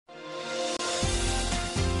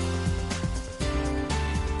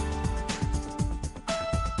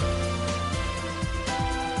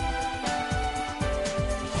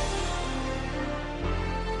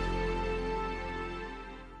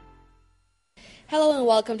Hello and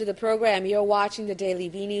welcome to the program. You're watching the Daily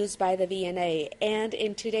V News by the VNA, and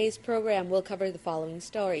in today's program we'll cover the following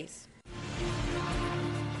stories.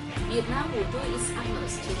 Vietnam will do its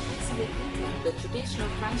utmost to increasingly deepen the traditional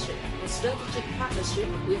friendship and strategic partnership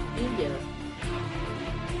with India.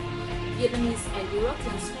 Vietnamese and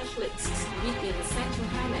European specialists meet in the Central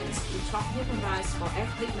Highlands to talk human rights for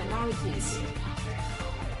ethnic minorities.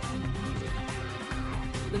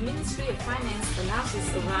 The Ministry of Finance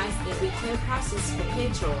announces a rise in retail prices for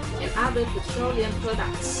petrol and other petroleum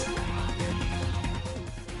products.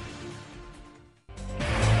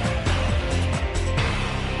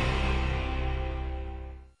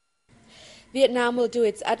 Vietnam will do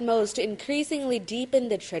its utmost to increasingly deepen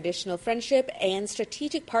the traditional friendship and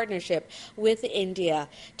strategic partnership with India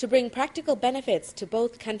to bring practical benefits to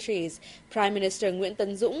both countries. Prime Minister Nguyễn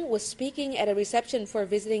Tấn Dũng was speaking at a reception for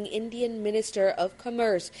visiting Indian Minister of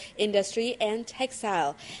Commerce, Industry and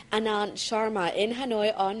Textile, Anand Sharma, in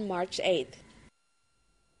Hanoi on March 8th.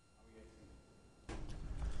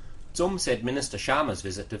 Dũng said Minister Sharma's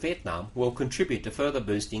visit to Vietnam will contribute to further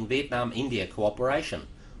boosting Vietnam-India cooperation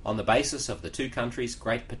on the basis of the two countries'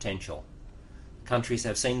 great potential. Countries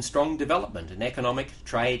have seen strong development in economic,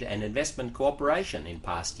 trade and investment cooperation in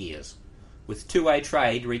past years, with two-way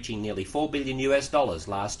trade reaching nearly $4 billion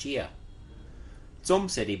last year. Dũng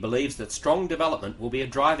said he believes that strong development will be a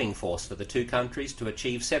driving force for the two countries to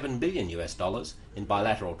achieve $7 billion in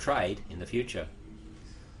bilateral trade in the future.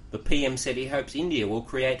 The PM said he hopes India will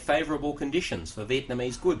create favourable conditions for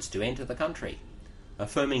Vietnamese goods to enter the country,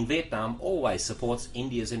 affirming Vietnam always supports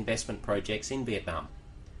India's investment projects in Vietnam,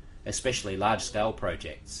 especially large-scale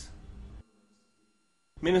projects.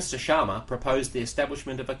 Minister Sharma proposed the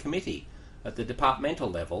establishment of a committee at the departmental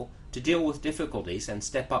level to deal with difficulties and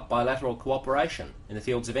step up bilateral cooperation in the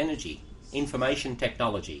fields of energy, information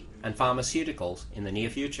technology and pharmaceuticals in the near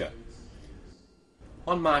future.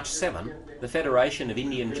 On March 7, the Federation of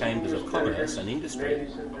Indian Chambers of Commerce and Industry,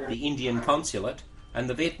 the Indian Consulate and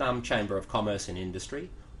the Vietnam Chamber of Commerce and Industry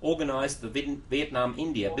organised the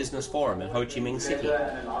Vietnam-India Business Forum in Ho Chi Minh City,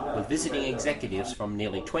 with visiting executives from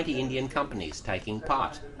nearly 20 Indian companies taking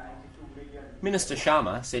part. Minister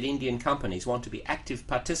Sharma said Indian companies want to be active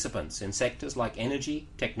participants in sectors like energy,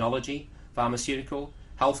 technology, pharmaceutical,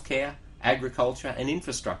 healthcare, agriculture and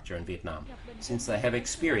infrastructure in Vietnam, since they have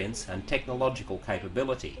experience and technological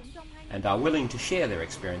capability, and are willing to share their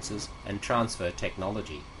experiences and transfer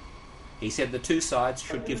technology. He said the two sides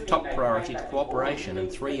should give top priority to cooperation in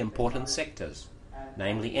three important sectors,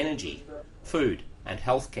 namely energy, food and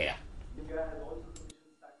healthcare.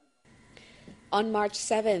 On March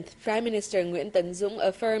 7th, Prime Minister Nguyễn Tấn Dũng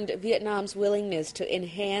affirmed Vietnam's willingness to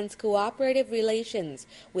enhance cooperative relations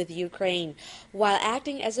with Ukraine while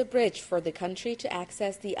acting as a bridge for the country to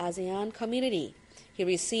access the ASEAN community. He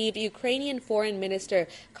received Ukrainian Foreign Minister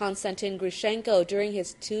Konstantin Grishenko during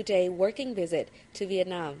his two-day working visit to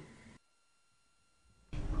Vietnam.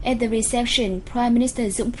 At the reception, Prime Minister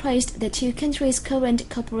Dũng praised the two countries' current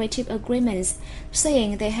cooperative agreements,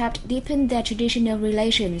 saying they helped deepen their traditional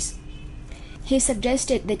relations. He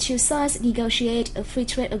suggested the two sides negotiate a free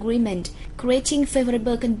trade agreement, creating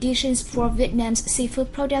favorable conditions for Vietnam's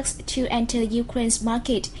seafood products to enter Ukraine's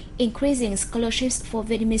market, increasing scholarships for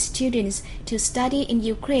Vietnamese students to study in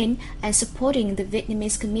Ukraine, and supporting the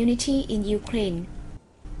Vietnamese community in Ukraine.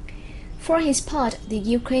 For his part, the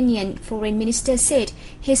Ukrainian Foreign Minister said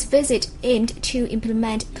his visit aimed to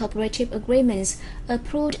implement cooperative agreements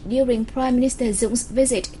approved during Prime Minister Dũng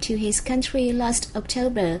visit to his country last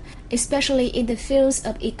October, especially in the fields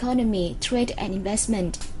of economy, trade and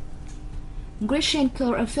investment.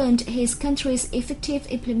 Grishenko affirmed his country's effective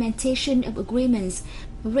implementation of agreements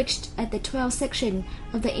reached at the 12th section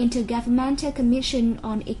of the Intergovernmental Commission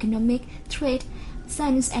on Economic, Trade,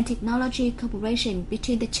 Science and Technology cooperation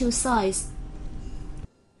between the two sides.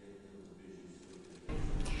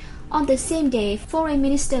 On the same day, Foreign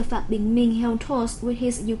Minister Phạm Bình Minh held talks with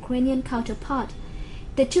his Ukrainian counterpart.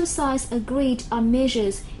 The two sides agreed on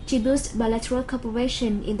measures to boost bilateral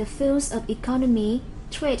cooperation in the fields of economy,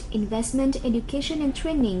 trade, investment, education and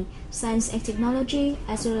training, science and technology,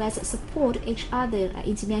 as well as support each other at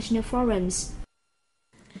international forums.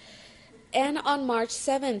 And on March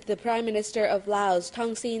 7th, the Prime Minister of Laos,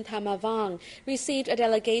 Thong Sin Thamavong, received a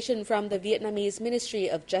delegation from the Vietnamese Ministry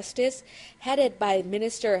of Justice, headed by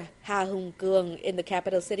Minister Ha Hung Cuong in the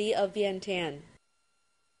capital city of Vientiane.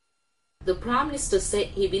 The Prime Minister said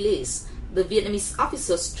he believes the Vietnamese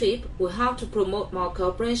officers' trip will help to promote more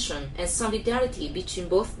cooperation and solidarity between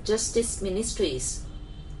both justice ministries.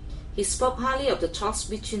 He spoke highly of the talks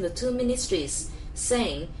between the two ministries,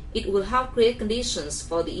 saying It will help create conditions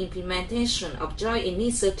for the implementation of joint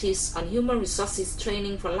initiatives on human resources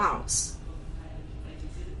training for Laos.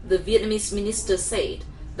 The Vietnamese minister said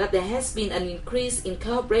that there has been an increase in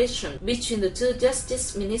cooperation between the two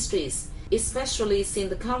justice ministries, especially since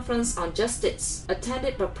the Conference on Justice,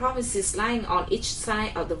 attended by provinces lying on each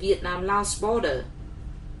side of the Vietnam-Laos border.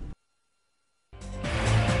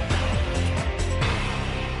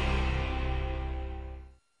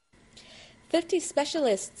 "50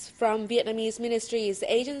 specialists from Vietnamese ministries,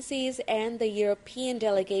 agencies, and the European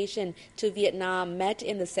delegation to Vietnam met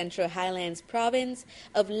in the Central Highlands province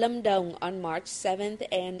of Lâm Đồng on March 7th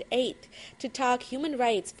and 8th to talk human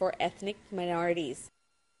rights for ethnic minorities.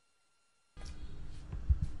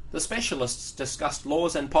 The specialists discussed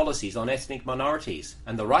laws and policies on ethnic minorities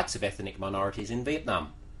and the rights of ethnic minorities in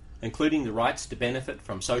Vietnam, including the rights to benefit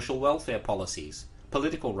from social welfare policies,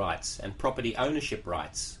 political rights, and property ownership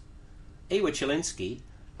rights. Iwa Chilinsky,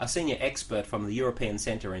 a senior expert from the European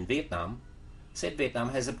Centre in Vietnam, said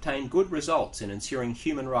Vietnam has obtained good results in ensuring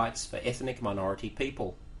human rights for ethnic minority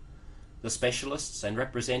people. The specialists and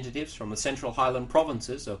representatives from the Central Highland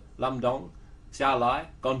provinces of Lâm Đồng, Gia Lai,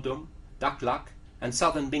 Kon Tum, Dak Lak, and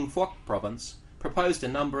southern Binh Phuoc province proposed a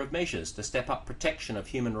number of measures to step up protection of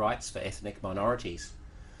human rights for ethnic minorities.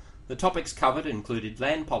 The topics covered included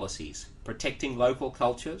land policies, protecting local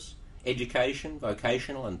cultures, education,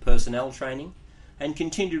 vocational and personnel training, and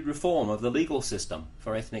continued reform of the legal system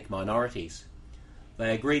for ethnic minorities.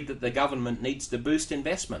 They agreed that the government needs to boost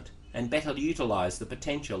investment and better utilise the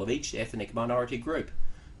potential of each ethnic minority group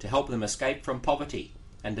to help them escape from poverty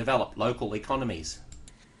and develop local economies.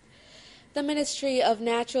 The Ministry of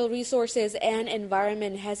Natural Resources and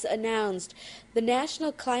Environment has announced the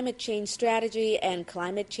National Climate Change Strategy and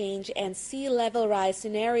Climate Change and Sea Level Rise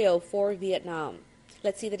Scenario for Vietnam.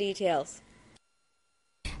 Let's see the details.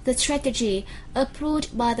 The strategy,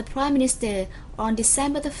 approved by the Prime Minister on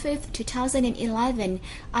December 5, 2011,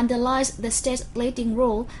 underlines the state's leading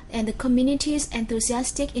role and the community's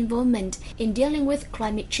enthusiastic involvement in dealing with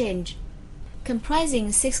climate change.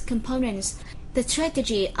 Comprising 6 components, the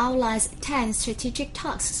strategy outlines 10 strategic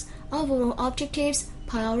tasks, overall objectives,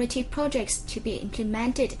 priority projects to be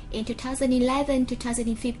implemented in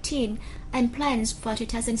 2011-2015, and plans for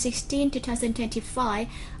 2016-2025,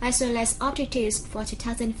 as well as objectives for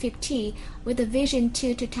 2050 with a vision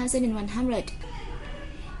to 2100.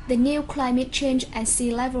 The new climate change and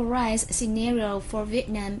sea level rise scenario for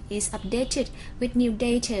Vietnam is updated with new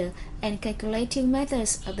data and calculating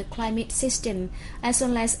methods of the climate system, as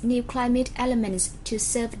well as new climate elements to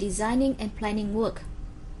serve designing and planning work.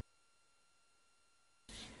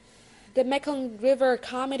 The Mekong River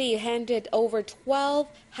Committee handed over 12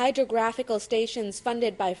 hydrographical stations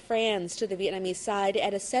funded by France to the Vietnamese side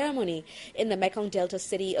at a ceremony in the Mekong Delta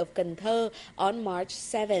city of Cần Thơ on March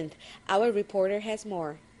 7th. Our reporter has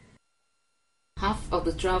more. Half of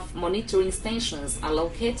the 12 monitoring stations are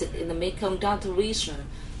located in the Mekong Delta region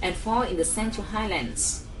and 4 in the Central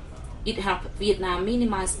Highlands. It helped Vietnam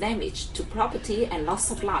minimize damage to property and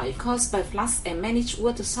loss of life caused by floods and manage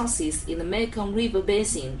water sources in the Mekong River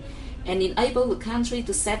basin, and enable the country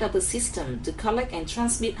to set up a system to collect and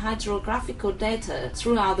transmit hydrographical data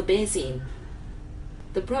throughout the basin.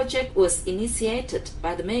 The project was initiated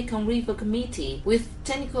by the Mekong River Committee with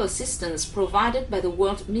technical assistance provided by the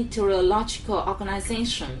World Meteorological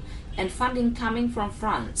Organization and funding coming from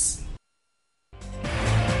France.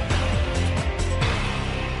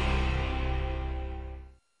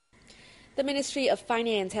 The Ministry of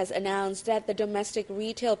Finance has announced that the domestic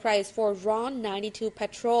retail price for RON 92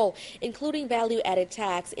 petrol, including value-added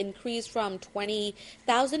tax, increased from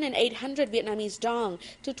 20,800 Vietnamese dong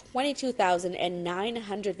to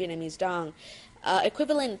 22,900 Vietnamese dong,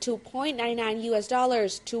 equivalent to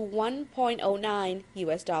 $0.99 to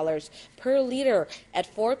 $1.09 per liter at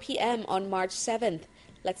 4 p.m. on March 7th.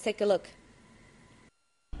 Let's take a look.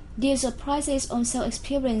 Diesel prices also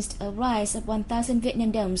experienced a rise of 1,000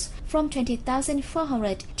 Vietnam dongs from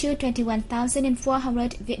 20,400 to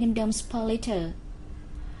 21,400 Vietnam dongs per liter.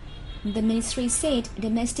 The ministry said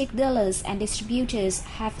domestic dealers and distributors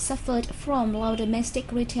have suffered from low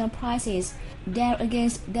domestic retail prices, down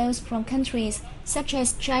against those from countries such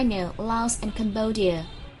as China, Laos, and Cambodia.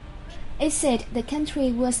 It said the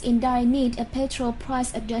country was in dire need of petrol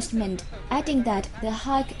price adjustment, adding that the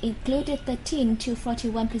hike included 13 to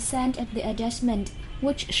 41% of the adjustment,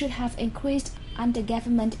 which should have increased under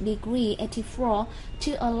Government Decree 84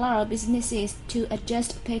 to allow businesses to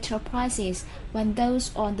adjust petrol prices when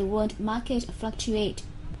those on the world market fluctuate.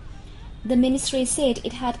 The ministry said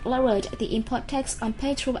it had lowered the import tax on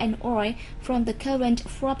petrol and oil from the current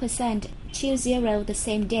 4% to 0% the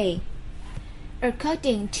same day.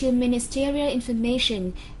 According to ministerial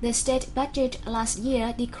information, the state budget last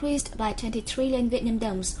year decreased by 20 trillion Vietnam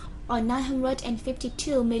dongs, or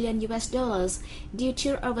 $952 million due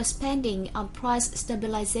to overspending on price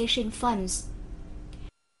stabilization funds.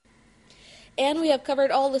 And we have covered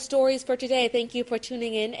all the stories for today. Thank you for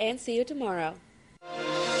tuning in and see you tomorrow.